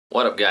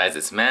What up guys,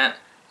 it's Matt,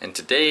 and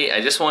today I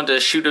just wanted to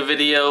shoot a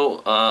video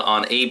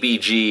on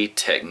ABG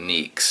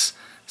techniques.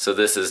 So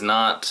this is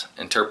not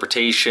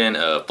interpretation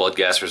of blood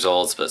gas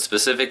results, but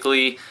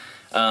specifically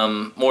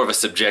more of a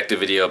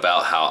subjective video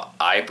about how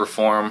I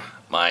perform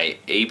my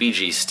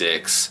ABG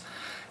sticks.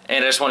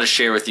 And I just want to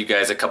share with you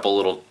guys a couple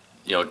little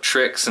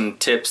tricks and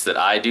tips that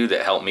I do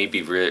that help me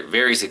be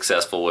very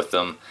successful with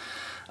them.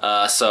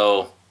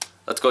 So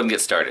let's go ahead and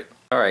get started.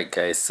 Alright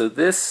guys, so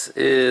this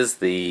is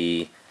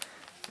the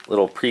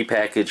little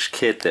prepackaged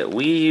kit that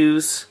we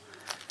use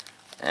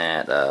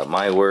at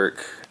my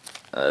work.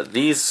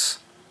 These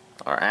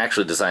are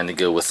actually designed to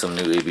go with some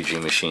new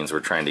ABG machines we're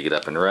trying to get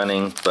up and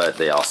running, but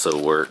they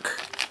also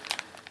work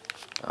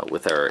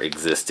with our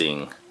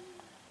existing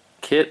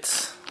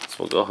kits. So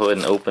we'll go ahead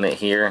and open it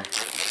here.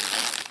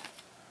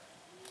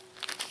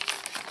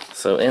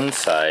 So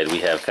inside we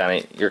have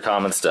kind of your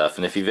common stuff,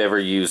 and if you've ever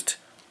used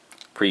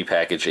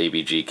prepackaged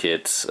ABG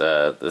kits,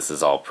 this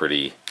is all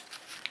pretty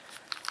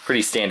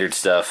standard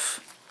stuff.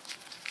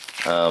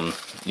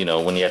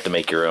 When you have to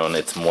make your own,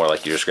 it's more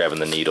like you're just grabbing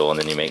the needle and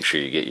then you make sure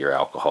you get your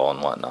alcohol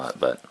and whatnot.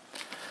 But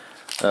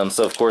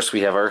so of course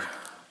we have our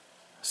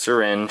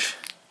syringe.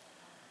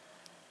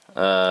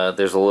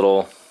 There's a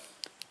little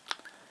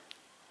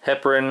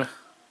heparin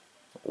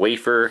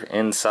wafer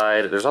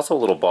inside. There's also a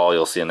little ball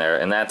you'll see in there,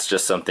 and that's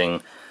just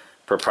something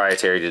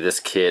proprietary to this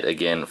kit,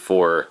 again,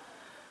 for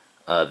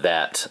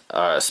that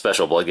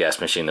special blood gas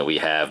machine that we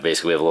have.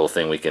 Basically we have a little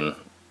thing we can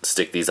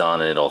stick these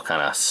on and it'll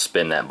kind of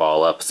spin that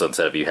ball up, so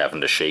instead of you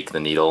having to shake the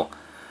needle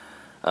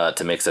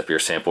to mix up your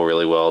sample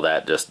really well,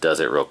 that just does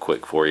it real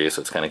quick for you, so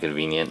it's kind of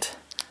convenient.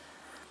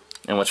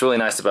 And what's really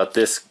nice about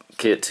this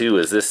kit too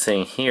is this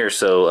thing here.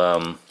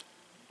 So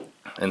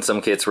in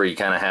some kits where you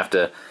kind of have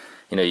to,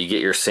 you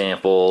get your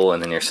sample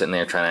and then you're sitting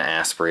there trying to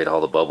aspirate all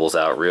the bubbles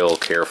out real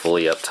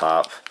carefully up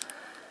top.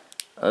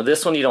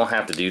 This one you don't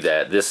have to do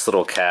that. This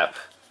little cap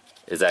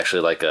is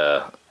actually like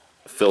a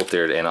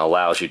filtered and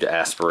allows you to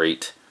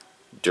aspirate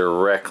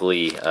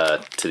directly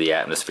to the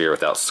atmosphere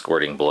without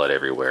squirting blood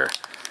everywhere.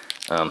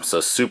 So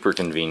super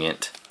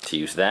convenient to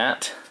use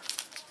that.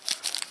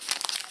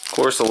 Of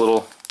course, a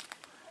little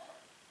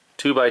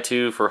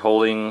 2x2 for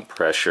holding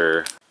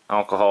pressure,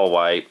 alcohol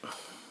wipe.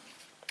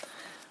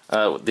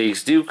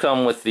 These do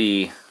come with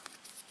the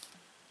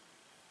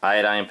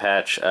iodine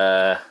patch.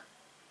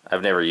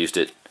 I've never used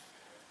it,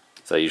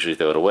 so I usually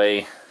throw it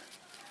away.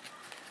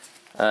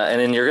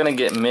 And then you're going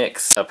to get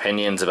mixed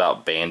opinions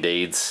about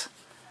Band-Aids.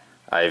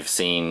 I've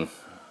seen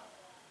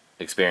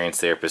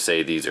experienced therapists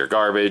say these are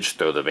garbage,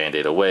 throw the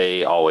Band-Aid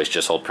away, always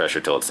just hold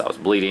pressure till it stops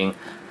bleeding,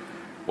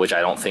 which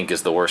I don't think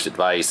is the worst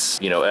advice,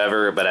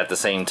 ever. But at the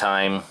same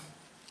time,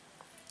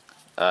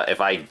 if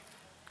I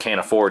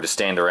can't afford to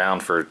stand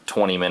around for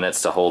 20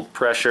 minutes to hold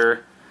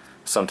pressure,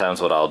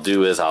 sometimes what I'll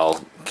do is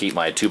I'll keep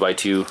my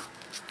 2x2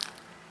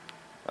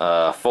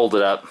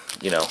 folded up,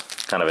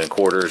 kind of in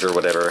quarters or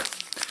whatever,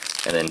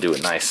 and then do a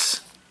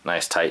nice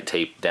tight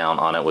tape down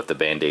on it with the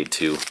Band-Aid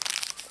too,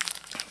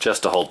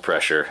 just to hold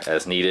pressure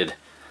as needed.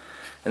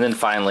 And then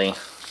finally,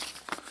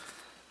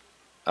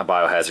 a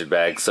biohazard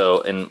bag.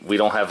 And we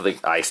don't have the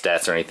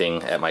iStats or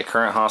anything at my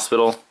current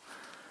hospital,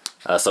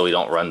 so we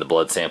don't run the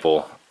blood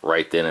sample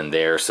right then and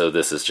there. So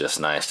this is just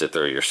nice to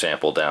throw your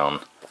sample down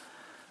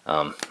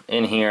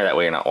in here. That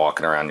way you're not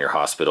walking around your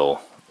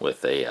hospital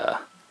with a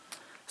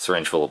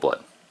syringe full of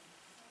blood.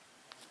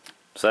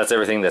 So that's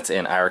everything that's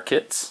in our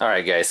kits.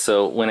 Alright guys,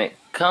 so when it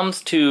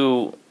comes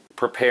to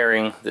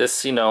preparing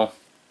this,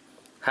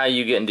 how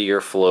you get into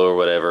your flow or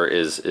whatever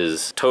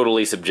is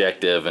totally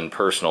subjective and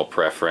personal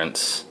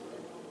preference.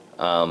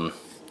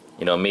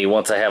 Me,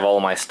 once I have all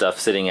my stuff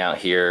sitting out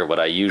here, what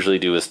I usually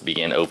do is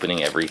begin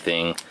opening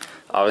everything.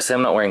 Obviously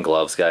I'm not wearing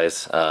gloves,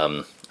 guys.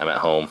 I'm at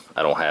home.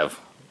 I don't have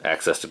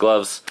access to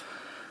gloves.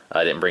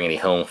 I didn't bring any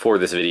home for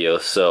this video,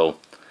 so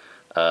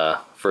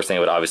first thing I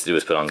would obviously do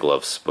is put on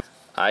gloves.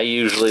 I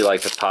usually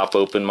like to pop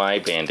open my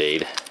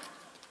Band-Aid.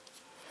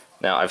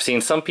 Now I've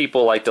seen some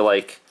people like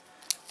to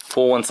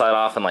pull one side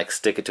off and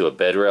stick it to a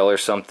bed rail or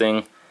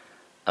something.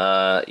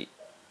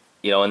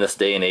 In this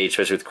day and age,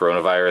 especially with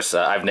coronavirus,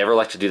 I've never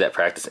liked to do that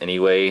practice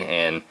anyway,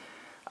 and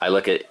I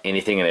look at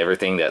anything and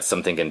everything that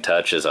something can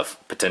touch as a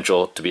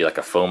potential to be like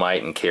a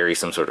fomite and carry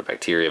some sort of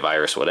bacteria,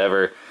 virus,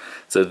 whatever.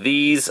 So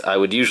these I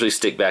would usually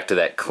stick back to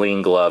that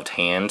clean gloved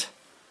hand,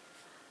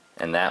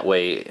 and that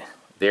way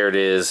there it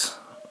is,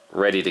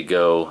 ready to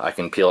go. I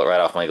can peel it right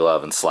off my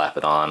glove and slap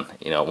it on.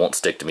 It won't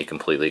stick to me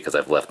completely because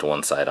I've left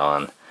one side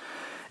on.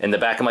 And the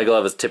back of my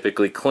glove is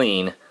typically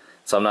clean,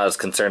 so I'm not as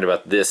concerned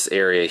about this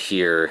area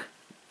here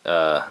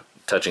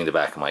touching the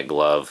back of my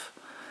glove.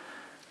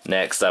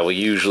 Next, I will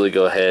usually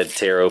go ahead,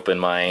 tear open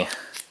my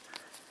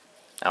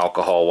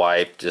alcohol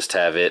wipe, just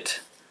have it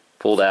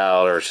pulled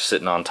out or just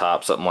sitting on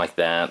top, something like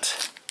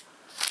that.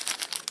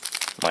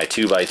 My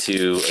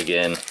 2x2,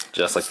 again,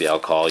 just like the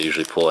alcohol,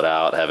 usually pull it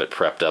out, have it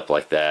prepped up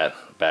like that,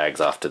 bags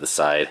off to the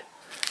side.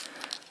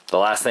 The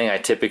last thing I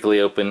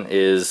typically open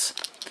is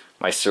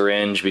my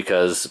syringe,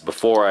 because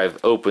before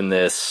I've opened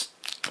this,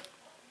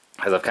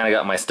 as I've kind of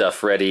got my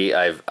stuff ready,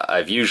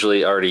 I've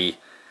usually already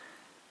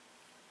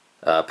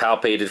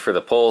Palpated for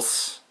the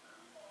pulse,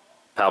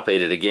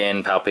 palpated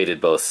again, palpated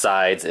both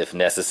sides if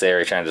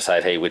necessary, trying to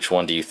decide, hey, which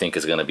one do you think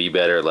is going to be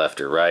better, left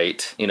or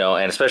right? You know,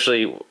 and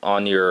especially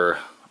on your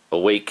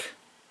awake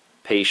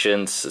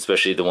patients,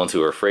 especially the ones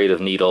who are afraid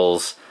of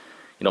needles,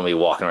 you don't be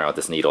walking around with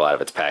this needle out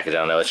of its package. I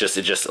don't know, it's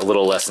just a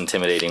little less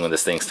intimidating when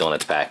this thing's still in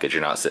its package.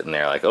 You're not sitting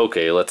there like,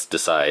 okay, let's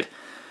decide.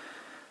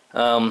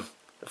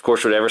 Of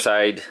course, whatever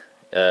side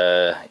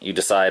you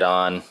decide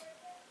on,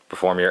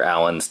 perform your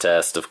Allen's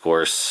test, of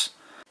course.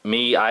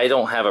 Me, I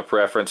don't have a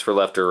preference for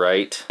left or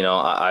right. You know,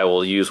 I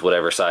will use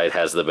whatever side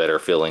has the better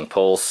feeling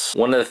pulse.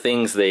 One of the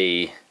things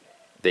they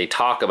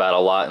talk about a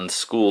lot in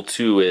school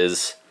too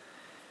is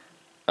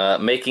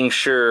making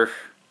sure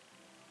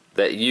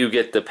that you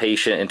get the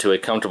patient into a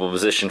comfortable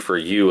position for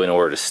you in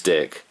order to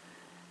stick.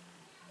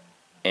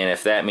 And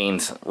if that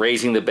means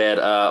raising the bed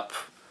up,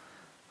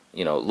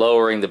 you know,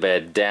 lowering the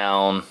bed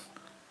down,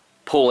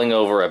 pulling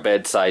over a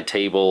bedside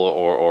table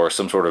or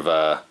some sort of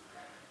a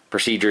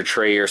procedure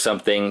tray or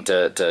something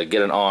to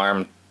get an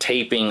arm,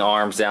 taping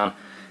arms down.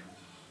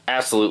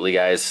 Absolutely,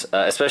 guys.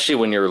 Especially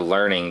when you're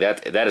learning,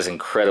 that is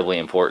incredibly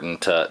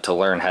important to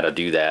learn how to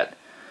do that,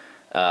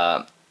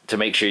 to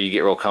make sure you get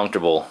real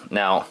comfortable.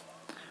 Now,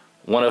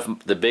 one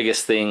of the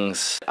biggest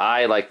things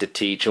I like to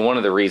teach, and one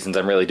of the reasons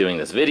I'm really doing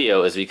this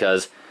video, is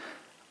because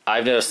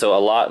I've noticed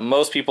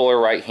most people are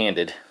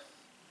right-handed,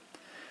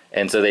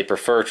 and so they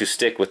prefer to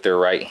stick with their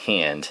right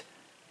hand,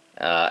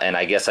 and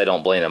I guess I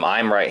don't blame them.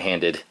 I'm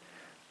right-handed,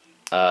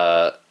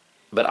 but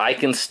I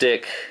can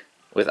stick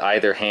with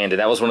either hand, and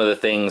that was one of the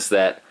things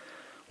that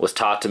was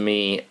taught to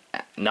me,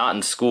 not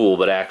in school,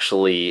 but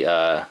actually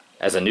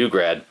as a new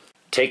grad.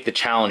 Take the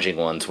challenging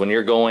ones. When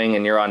you're going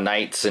and you're on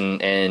nights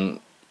and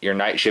your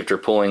night shift or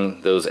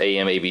pulling those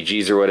AM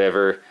ABGs or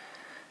whatever,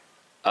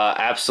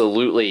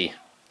 absolutely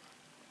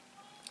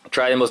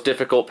try the most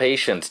difficult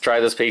patients. Try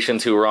those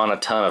patients who are on a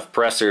ton of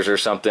pressors or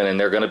something, and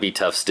they're going to be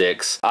tough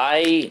sticks.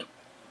 I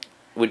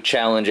would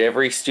challenge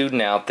every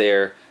student out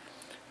there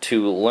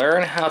to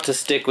learn how to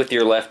stick with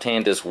your left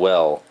hand as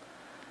well.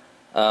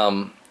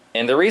 And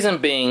the reason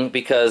being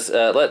because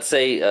let's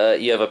say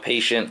you have a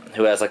patient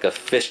who has like a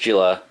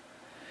fistula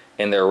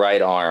in their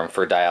right arm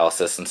for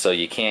dialysis, and so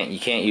you can't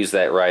use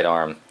that right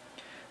arm.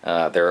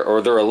 They're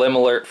a limb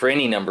alert for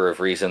any number of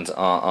reasons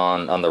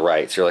on the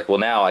right. So you're like, well,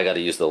 now I got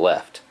to use the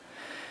left.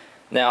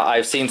 Now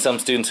I've seen some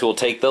students who will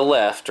take the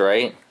left,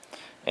 right,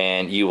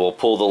 and you will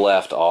pull the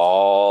left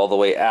all the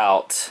way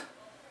out,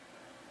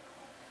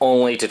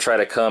 only to try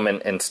to come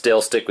and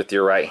still stick with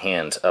your right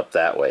hand up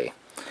that way.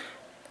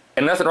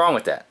 And nothing wrong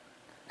with that,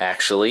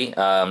 actually.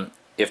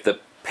 If the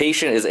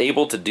patient is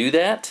able to do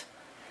that,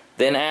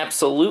 then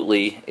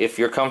absolutely, if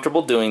you're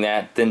comfortable doing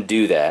that, then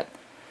do that.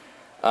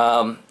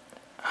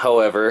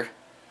 However,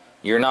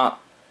 you're not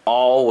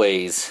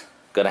always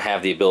going to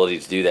have the ability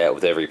to do that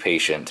with every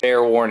patient.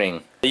 Fair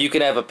warning. You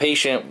can have a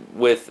patient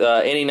with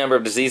any number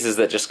of diseases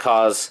that just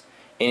cause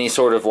any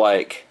sort of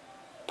like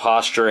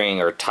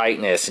posturing or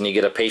tightness, and you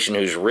get a patient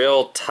who's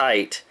real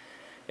tight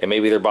and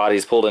maybe their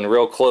body's pulled in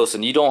real close,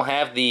 and you don't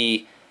have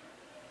the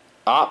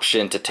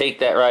option to take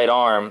that right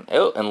arm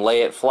and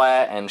lay it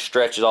flat and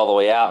stretch it all the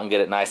way out and get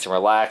it nice and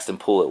relaxed and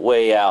pull it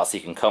way out so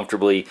you can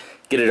comfortably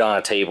get it on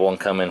a table and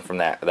come in from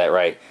that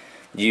right.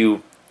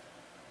 You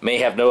may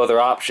have no other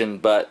option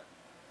but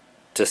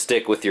to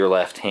stick with your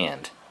left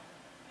hand.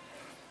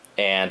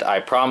 And I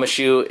promise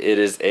you, it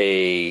is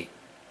a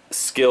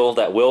skill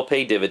that will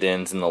pay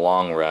dividends in the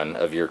long run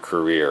of your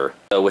career.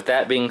 So with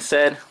that being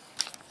said,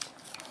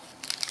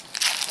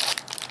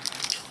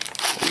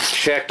 we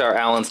checked our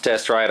Allen's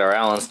test right. Our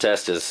Allen's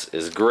test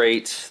is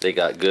great. They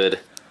got good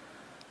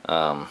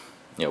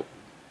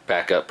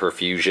backup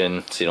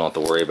perfusion, so you don't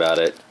have to worry about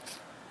it.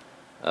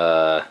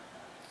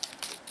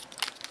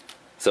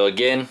 So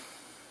again,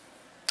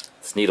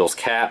 this needle's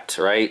capped,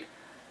 right?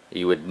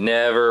 You would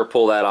never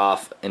pull that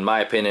off, in my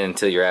opinion,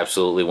 until you're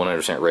absolutely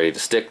 100% ready to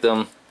stick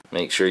them.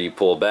 Make sure you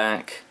pull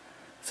back.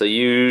 So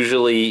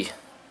usually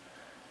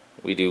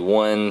we do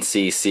 1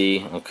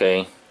 cc,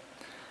 okay?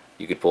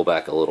 You could pull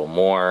back a little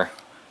more.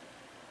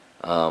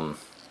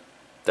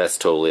 That's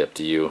totally up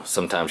to you.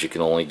 Sometimes you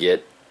can only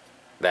get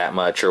that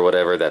much or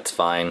whatever, that's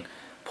fine.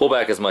 Pull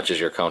back as much as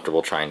you're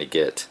comfortable trying to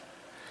get.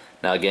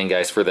 Now again,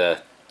 guys, for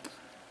the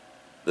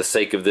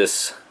sake of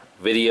this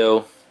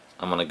video,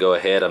 I'm going to go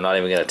ahead, I'm not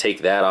even going to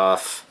take that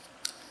off.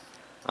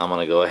 I'm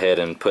going to go ahead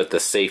and put the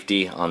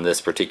safety on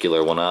this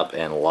particular one up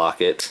and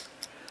lock it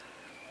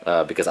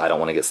because I don't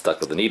want to get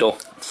stuck with the needle.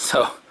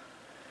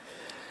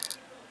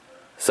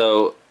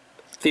 So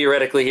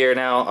theoretically here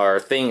now, our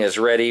thing is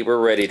ready. We're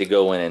ready to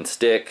go in and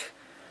stick.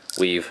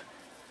 We've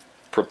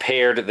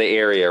prepared the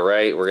area,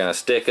 right? We're going to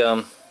stick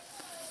them.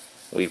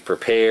 We've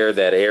prepared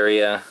that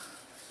area.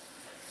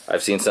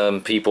 I've seen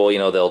some people,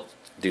 they'll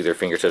do their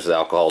fingertips with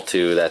alcohol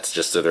too. That's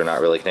just so they're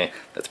not really connected.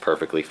 That's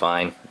perfectly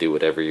fine. Do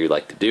whatever you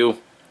like to do.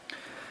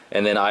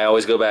 And then I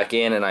always go back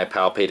in and I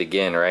palpate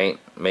again, right?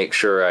 Make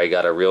sure I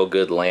got a real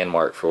good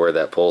landmark for where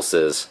that pulse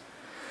is.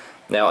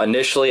 Now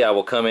initially I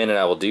will come in and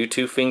I will do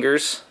 2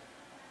 fingers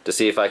to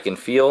see if I can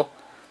feel.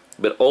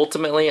 But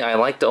ultimately, I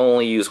like to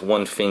only use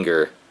one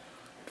finger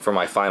for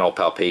my final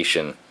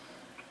palpation.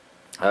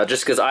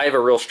 Just because I have a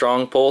real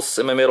strong pulse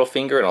in my middle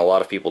finger, and a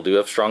lot of people do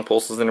have strong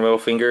pulses in their middle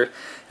finger,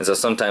 and so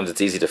sometimes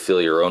it's easy to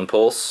feel your own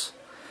pulse.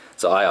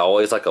 So I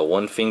always like a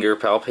one finger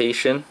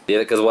palpation. Yeah,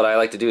 because what I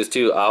like to do is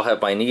too, I'll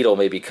have my needle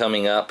maybe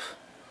coming up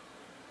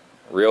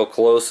real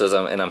close as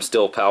I'm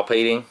still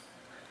palpating,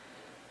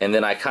 and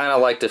then I kind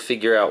of like to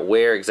figure out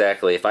where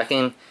exactly. If I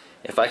can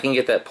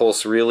get that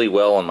pulse really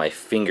well on my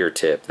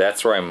fingertip,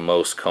 that's where I'm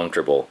most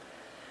comfortable,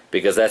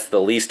 because that's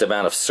the least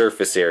amount of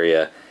surface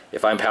area.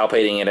 If I'm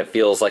palpating and it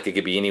feels like it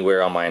could be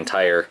anywhere on my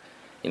entire,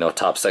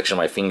 top section of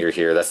my finger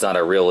here, that's not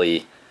a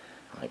really,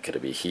 like, could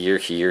it be here,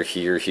 here,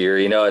 here, here?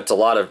 It's a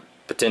lot of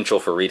potential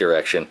for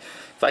redirection.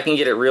 If I can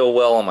get it real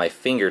well on my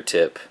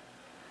fingertip,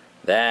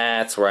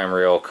 that's where I'm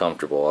real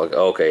comfortable.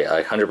 Okay,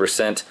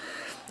 100%.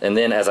 And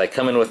then as I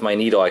come in with my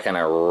needle, I kind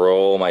of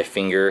roll my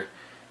finger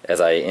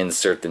as I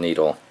insert the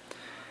needle.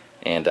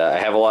 And I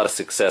have a lot of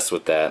success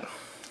with that.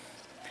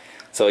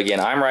 So again,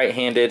 I'm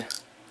right-handed.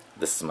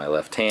 This is my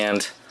left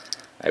hand.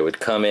 I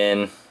would come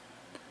in,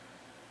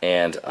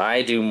 and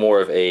I do more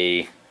of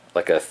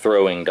like a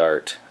throwing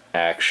dart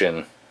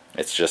action.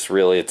 It's just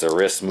really, it's a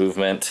wrist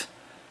movement,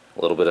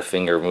 a little bit of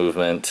finger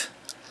movement,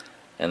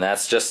 and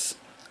this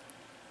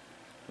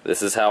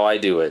is how I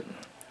do it.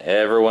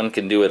 Everyone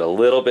can do it a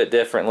little bit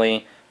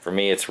differently. For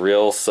me, it's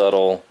real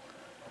subtle,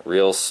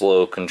 real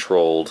slow,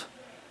 controlled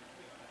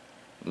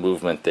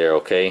movement there,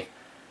 okay?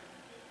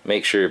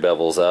 Make sure your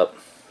bevel's up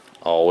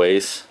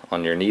always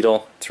on your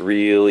needle. It's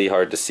really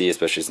hard to see,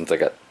 especially since I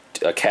got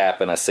a cap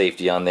and a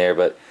safety on there,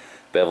 but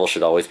bevel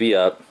should always be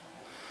up.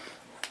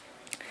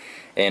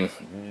 And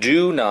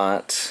do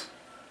not,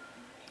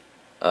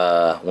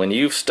 when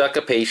you've stuck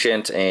a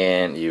patient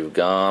and you've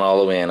gone all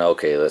the way in,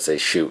 okay, let's say,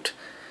 shoot,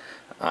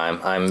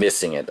 I'm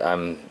missing it,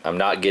 I'm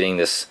not getting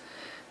this.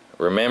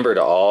 Remember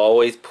to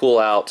always pull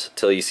out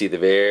till you see the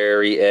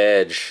very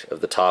edge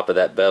of the top of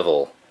that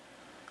bevel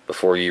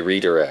before you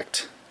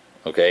redirect,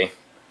 okay?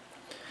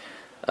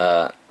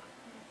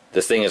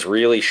 This thing is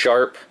really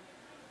sharp,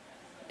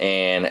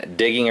 and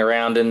digging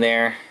around in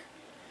there,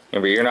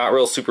 remember, you're not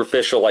real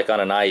superficial like on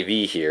an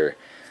IV here,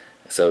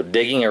 so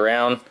digging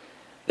around,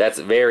 that's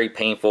very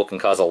painful, can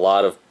cause a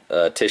lot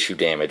of tissue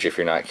damage if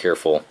you're not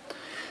careful.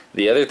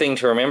 The other thing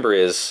to remember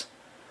is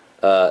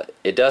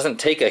it doesn't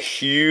take a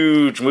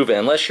huge movement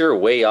unless you're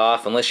way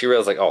off, unless you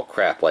realize, like, oh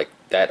crap, like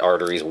that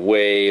artery's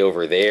way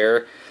over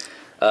there.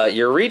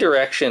 Your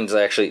redirections,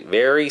 actually,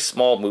 very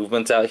small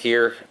movements out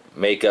here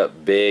make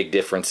up big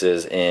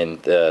differences in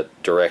the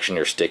direction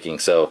you're sticking.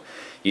 So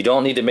you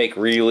don't need to make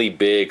really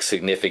big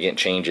significant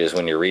changes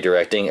when you're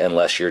redirecting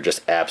unless you're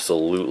just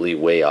absolutely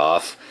way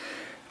off.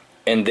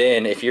 And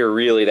then if you're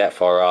really that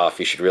far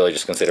off, you should really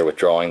just consider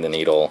withdrawing the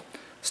needle,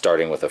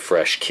 starting with a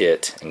fresh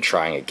kit, and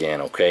trying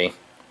again, okay?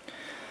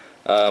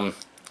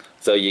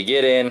 So you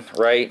get in,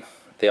 right?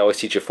 They always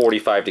teach you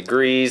 45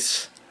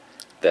 degrees.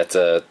 That's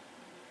a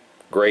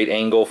great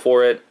angle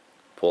for it.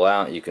 Pull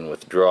out, you can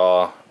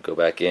withdraw, go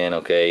back in,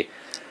 okay?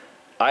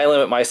 I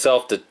limit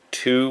myself to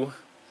 2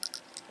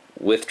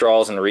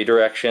 withdrawals and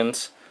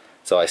redirections.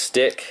 So I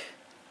stick,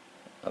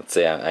 let's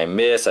say I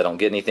miss, I don't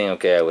get anything,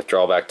 okay, I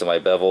withdraw back to my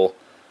bevel.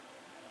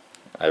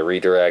 I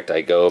redirect,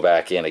 I go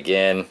back in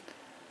again.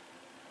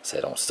 Say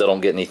still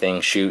don't get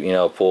anything, shoot,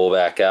 pull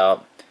back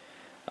out.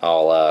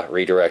 I'll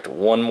redirect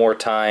one more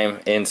time,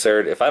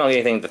 insert. If I don't get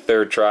anything the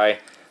third try,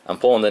 I'm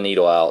pulling the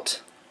needle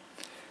out,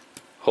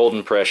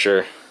 holding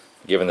pressure,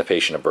 giving the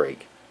patient a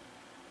break.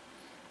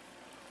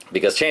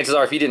 Because chances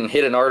are, if you didn't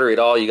hit an artery at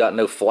all, you got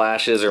no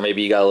flashes, or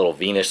maybe you got a little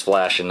venous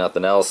flash and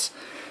nothing else,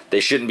 they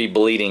shouldn't be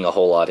bleeding a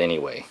whole lot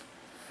anyway.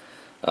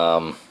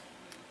 Then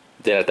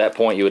at that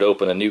point, you would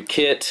open a new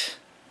kit,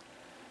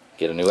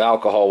 get a new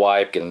alcohol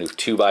wipe, get a new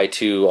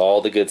 2x2,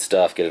 all the good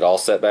stuff, get it all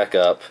set back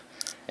up,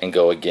 and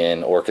go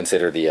again, or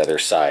consider the other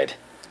side.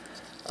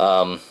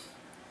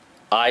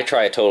 I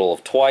try a total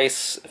of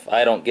twice. If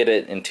I don't get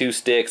it in 2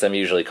 sticks, I'm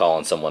usually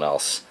calling someone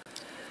else.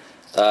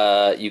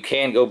 You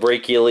can go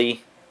brachially.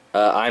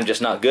 I'm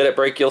just not good at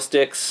brachial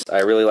sticks. I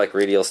really like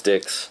radial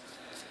sticks.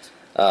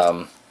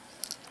 But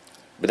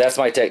that's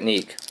my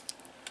technique.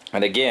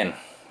 And again,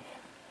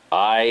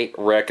 I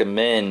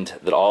recommend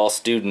that all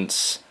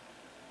students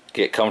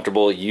get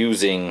comfortable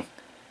using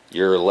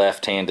your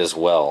left hand as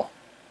well.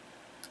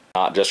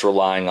 Not just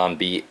relying on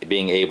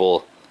being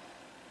able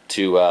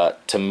to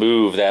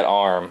move that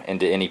arm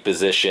into any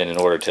position in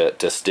order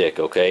to stick,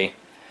 okay?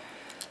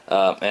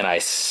 And I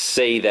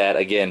say that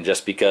again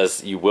just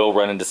because you will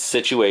run into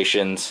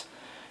situations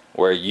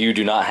where you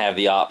do not have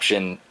the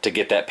option to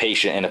get that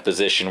patient in a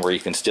position where you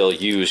can still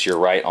use your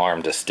right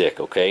arm to stick,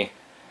 okay?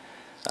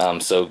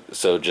 So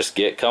just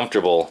get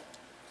comfortable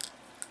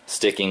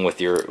sticking with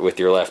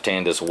your left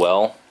hand as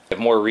well. I've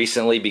more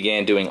recently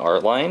began doing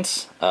art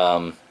lines.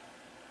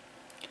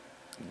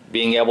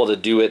 Being able to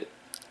do it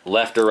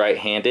left or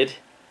right-handed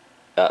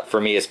for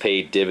me has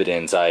paid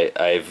dividends.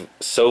 I've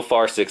so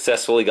far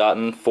successfully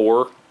gotten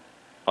 4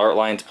 art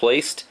lines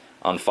placed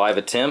on 5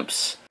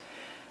 attempts,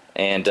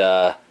 and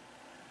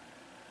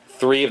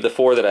 3 of the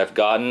 4 that I've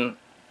gotten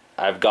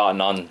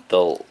on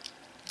the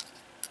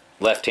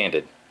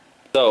left-handed.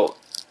 So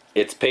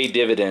it's paid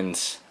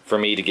dividends for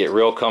me to get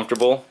real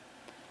comfortable,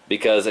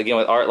 because again,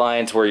 with art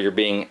lines where you're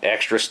being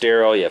extra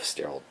sterile, you have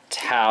sterile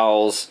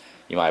towels,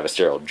 you might have a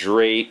sterile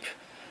drape,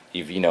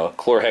 you've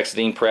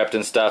chlorhexidine prepped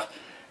and stuff.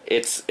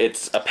 It's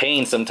a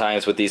pain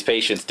sometimes with these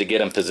patients to get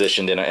them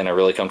positioned in a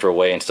really comfortable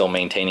way and still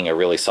maintaining a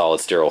really solid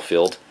sterile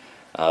field.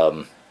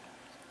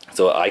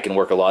 So I can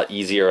work a lot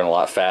easier and a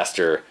lot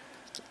faster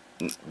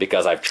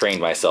because I've trained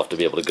myself to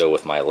be able to go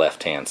with my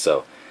left hand.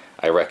 So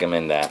I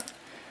recommend that.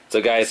 So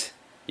guys,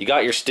 you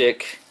got your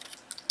stick,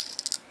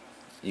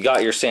 you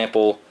got your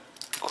sample,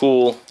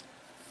 cool.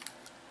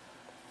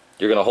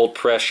 You're gonna hold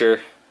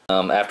pressure.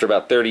 After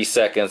about 30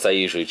 seconds, I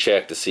usually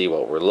check to see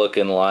what we're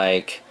looking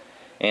like,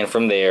 and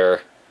from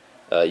there,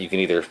 you can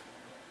either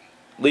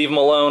leave them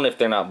alone if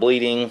they're not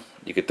bleeding.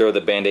 You could throw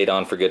the band-aid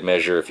on for good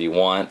measure if you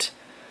want.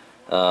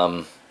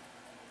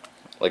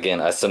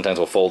 Again, I sometimes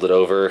will fold it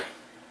over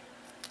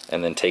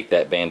and then take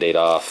that band-aid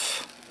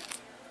off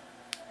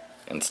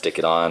and stick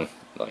it on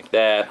like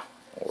that,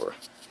 or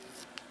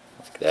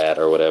like that,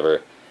 or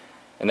whatever.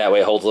 And that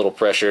way it holds a little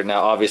pressure.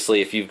 Now obviously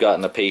if you've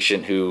gotten a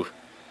patient who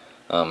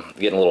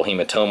getting a little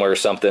hematoma or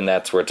something,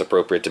 that's where it's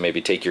appropriate to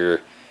maybe take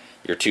your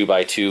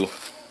 2x2,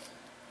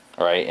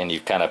 all right, and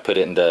you've kind of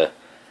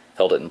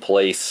held it in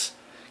place,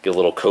 get a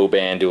little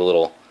co-band, do a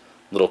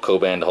little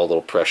co-band to hold a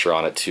little pressure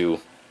on it too.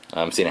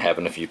 I've seen it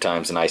happen a few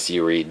times in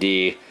ICU or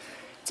ED.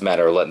 It's a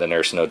matter of letting the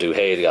nurse know,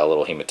 hey, they got a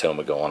little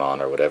hematoma going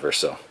on or whatever,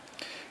 so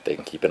they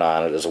can keep an eye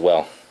on it as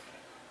well.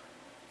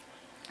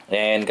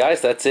 And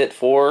guys, that's it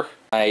for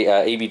my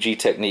ABG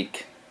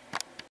technique.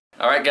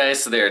 Alright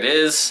guys, so there it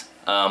is.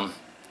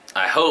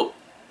 I hope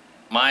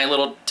my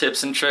little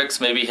tips and tricks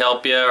maybe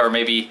help you, or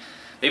maybe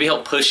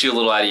help push you a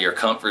little out of your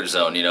comfort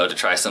zone, to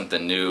try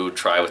something new,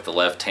 try with the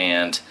left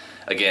hand.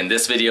 Again,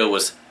 this video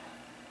was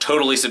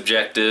totally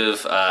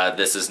subjective.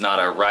 This is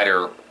not a right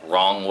or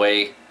wrong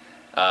way.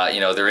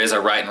 There is a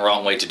right and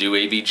wrong way to do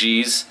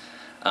ABGs,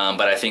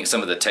 but I think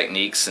some of the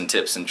techniques and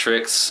tips and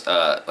tricks,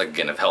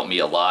 again, have helped me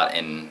a lot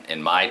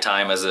in my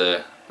time as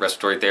a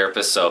respiratory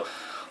therapist. So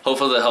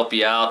hopefully they'll help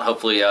you out.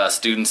 Hopefully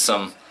students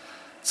some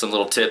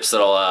little tips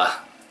that'll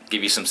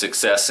give you some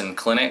success in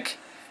clinic.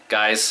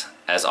 Guys,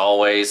 as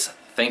always,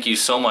 thank you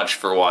so much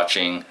for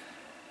watching,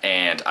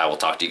 and I will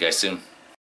talk to you guys soon.